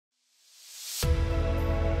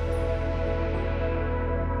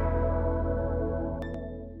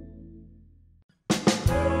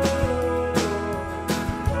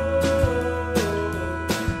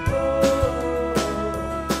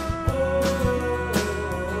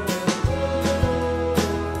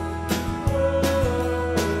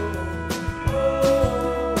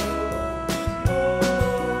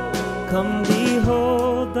Come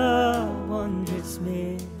behold the wondrous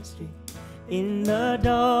mystery in the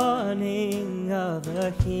dawning of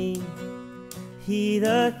the King. He,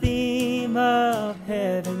 the theme of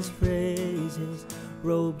heaven's praises,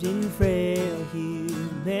 robed in frail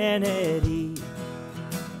humanity.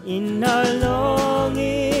 In our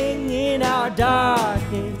longing, in our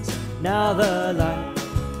darkness, now the light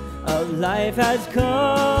of life has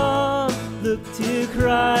come. Look to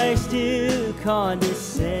Christ who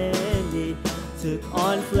condescended, took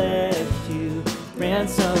on flesh to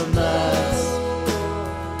ransom us.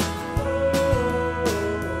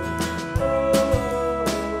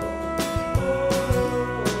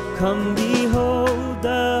 Come behold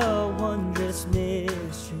the wondrous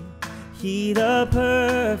mystery, He, the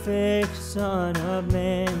perfect Son of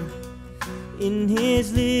Man. In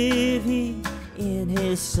His living, in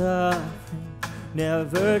His suffering,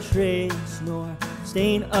 never trace nor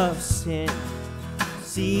stain of sin.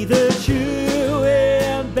 See the true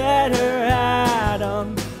and better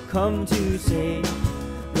Adam come to save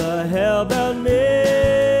the hell-bound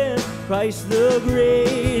man. Christ, the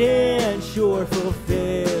great and sure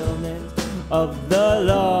fulfillment of the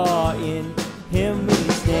law, in Him we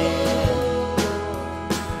stand.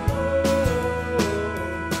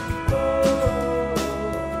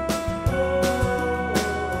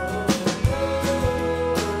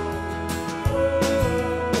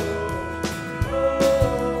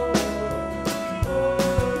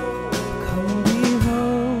 Come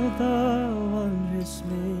behold the wondrous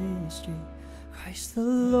mystery, Christ the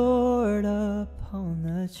Lord upon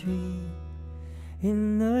the tree.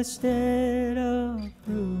 In the stead of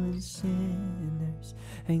ruined sinners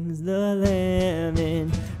hangs the Lamb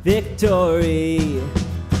in victory.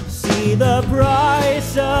 See the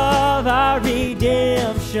price of our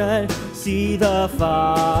redemption, see the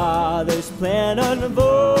Father's plan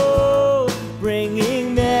unfold,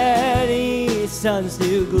 bringing many sons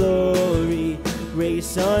to glory,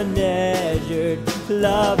 grace unmeasured,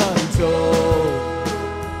 love untold.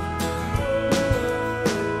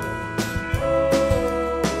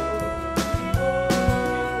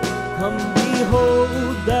 Come behold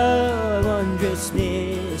the wondrous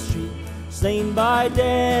mystery, slain by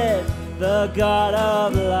death, the God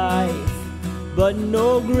of life. But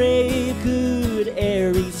no grave could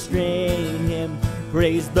e'er restrain Him.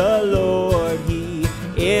 Praise the Lord, He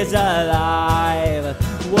is alive.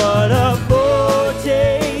 What a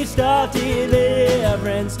foretaste of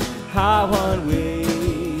deliverance, how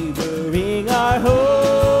unwavering our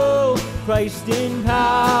hope. Christ in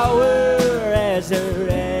power, resurrected,